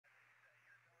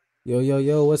Yo, yo,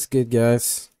 yo, what's good,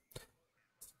 guys?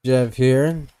 Jeff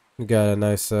here. We got a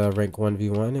nice rank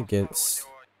 1v1 against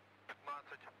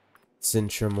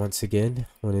Centrum once again,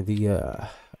 one of the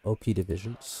OP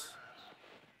divisions.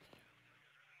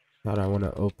 Thought I want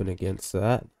to open against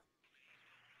that.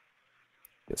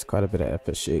 It's quite a bit of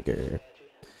FS here.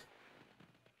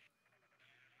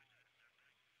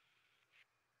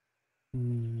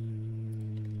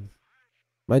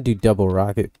 Might do double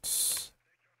rockets.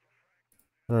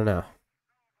 I don't know.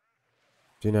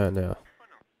 Do not know.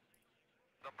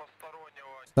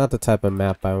 It's not the type of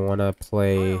map I want to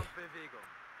play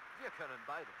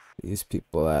these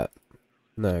people at.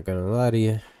 Not gonna lie to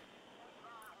you.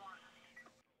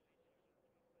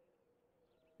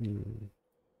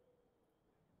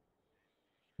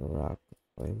 Rock,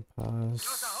 flame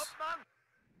pause.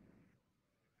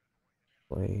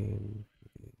 Flame.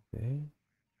 Okay.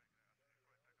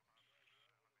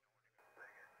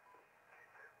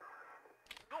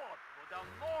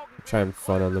 Try and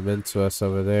funnel them into us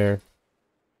over there.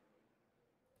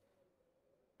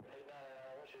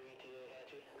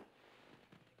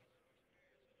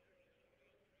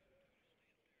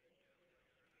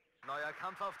 Neuer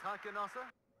Kampfauftrag, Genosse?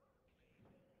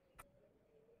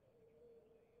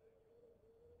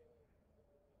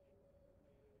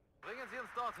 Bringen Sie uns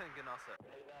dorthin, Genosse.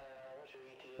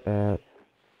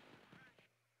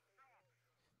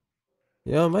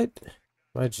 Yeah, I might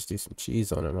just do some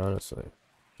cheese on him, honestly.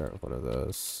 Start with one of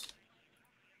those.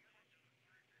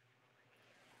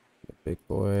 The big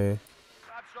boy.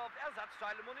 Treibstoff,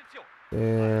 Ersatzteile, Munition.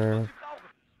 There.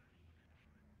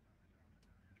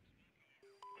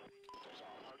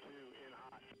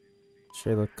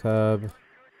 Trailer Cub. Mobile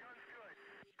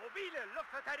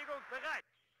Luftverteidigung bereit.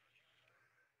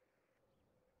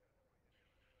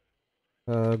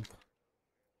 Cub.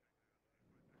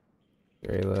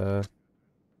 Trailer.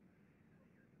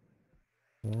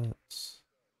 That's.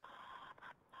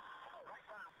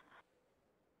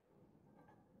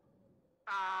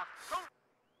 Achtung!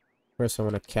 First, I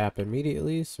want to cap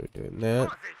immediately, so we're doing that.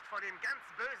 Vorsicht vor dem ganz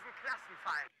bösen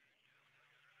Klassenfeind.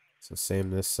 So,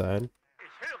 same this side.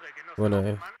 Ich höre, Genosse Want to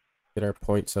Hauptmann. get our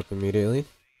points up immediately.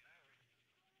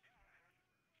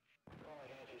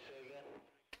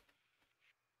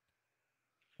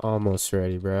 Almost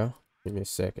ready, bro. Give me a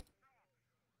second.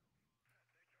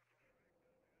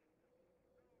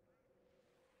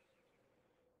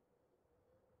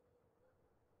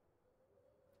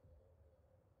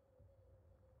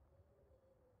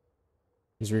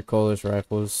 These recoilless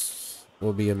rifles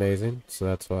will be amazing, so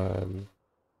that's why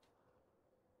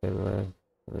I haven't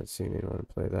seen anyone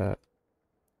play that.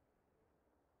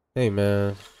 Hey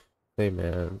man, hey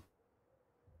man,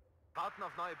 Warten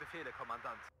auf neue Befehle,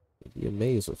 Kommandant. you'd be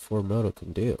amazed what Ford Moto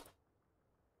can do.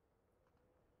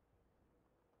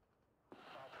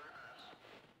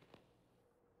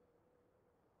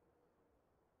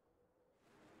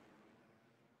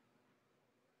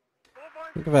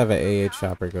 I think if I have an AA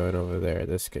chopper going over there,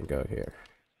 this can go here.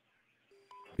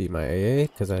 Be my AA,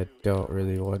 because I don't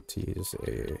really want to use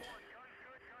AA.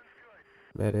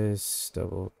 Metis,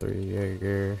 double 3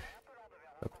 Jaeger.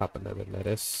 I'll pop another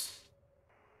Metis.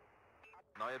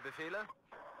 Neue Befehle?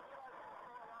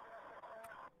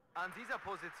 An dieser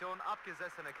Position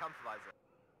abgesessene Kampfweise.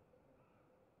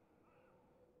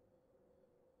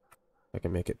 If I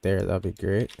can make it there, that'd be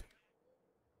great.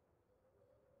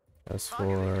 As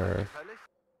for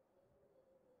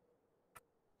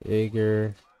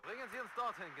Jaeger, Bringen Sie uns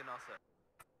dorthin, Genosse.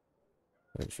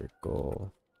 that's your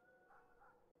goal.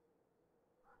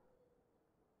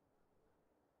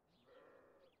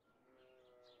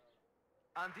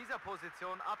 An dieser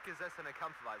Position abgesessene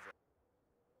Kampfweise.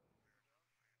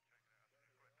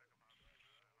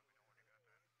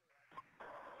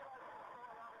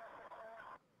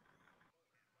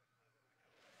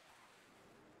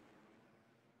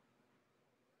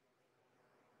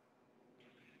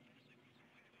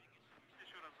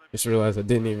 Just realized I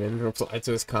didn't even reply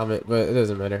to his comment, but it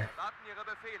doesn't matter. Warten Ihre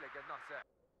Befehle, Genosse.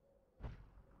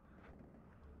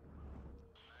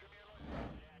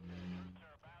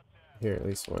 Here, at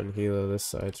least one helo this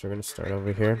side, so we're gonna start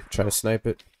over here. Try to snipe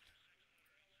it.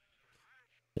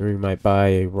 And we might buy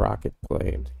a rocket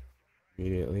plane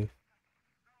immediately.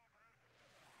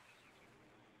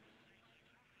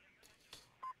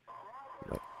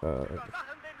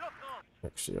 Überwachen den Luftraum.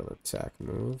 Actually on attack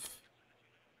move.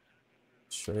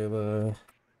 Trailer.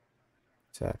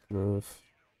 Attack move.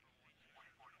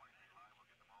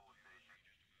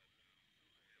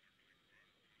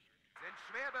 Sind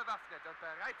schwer bewaffnet und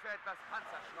bereit für etwas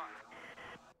Panzerschrott.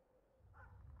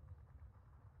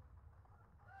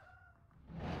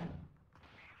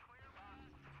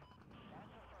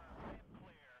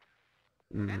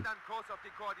 Ändern Kurs auf die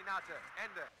Koordinate.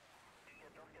 Ende.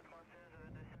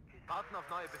 Warten auf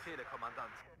neue Befehle,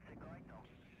 Kommandant.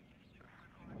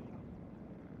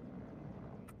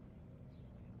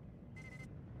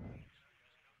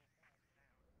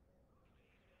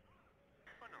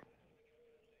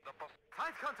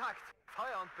 Feindkontakt!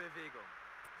 Feuer und Bewegung.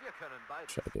 Wir können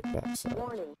beides. Try to get backside.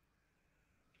 Warning.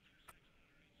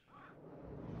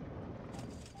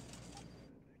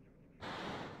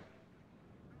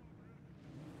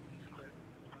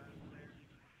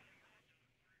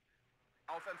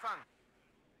 Auf Empfang.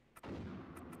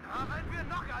 Haben wir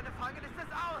noch eine Frage, ist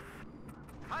es aus?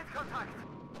 Feindkontakt.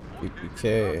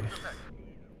 PPK.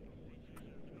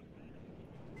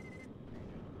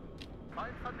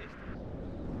 Feind vernichtet.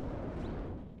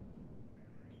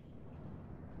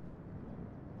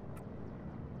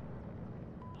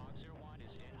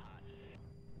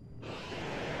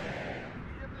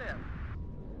 Wir im Leer.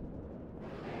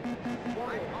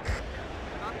 Feind offen.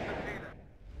 Genannte Befehle.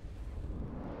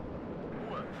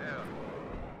 Ruhe, Sheriff.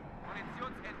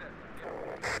 Munitionsende.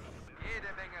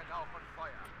 Jede Menge Rauch und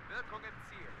Feuer. Wirkung im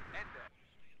Ziel. Ende.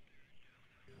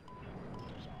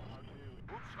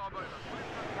 Hubschrauber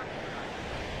überprüfen und Taktbereich.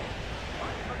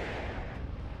 Feind vernichtet.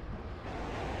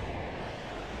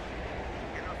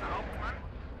 Genosse Hauptmann.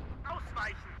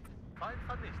 Ausweichen. Feind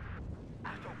vernichtet.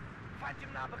 Achtung, Feind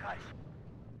im Nahbereich.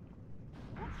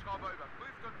 Hubschrauber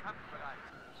überprüft und kampfbereit.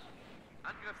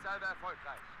 Angriffssalve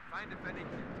erfolgreich. Feinde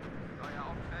vernichtet. Neue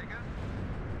Aufträge.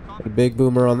 Put a big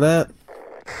boomer on that.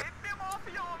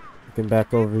 Looking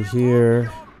back over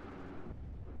here.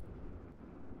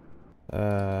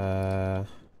 I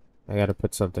gotta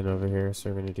put something over here, so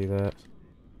we're gonna do that.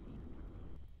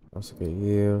 Also get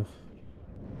you.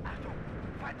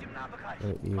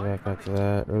 Put you back after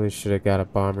that. Really should have got a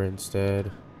bomber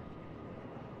instead.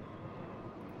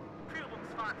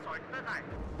 Führungsfahrzeug bereit.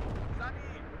 Sani,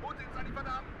 hol den Sani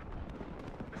verdammt.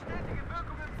 Bestätige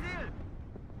Wirkung im Ziel.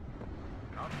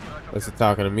 Is it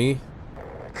talking to me?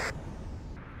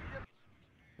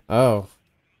 Oh.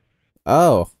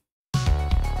 Oh.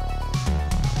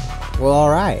 Well,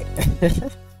 alright.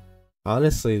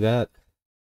 Honestly, that...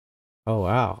 Oh,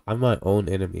 wow. I'm my own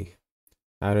enemy.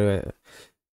 How do I...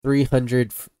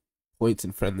 300 points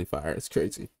in friendly fire. It's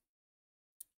crazy.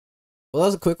 Well, that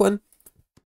was a quick one.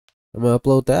 I'm gonna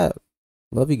upload that.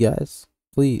 Love you guys.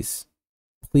 Please.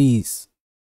 Please.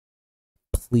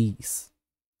 Please.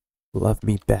 Love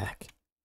me back.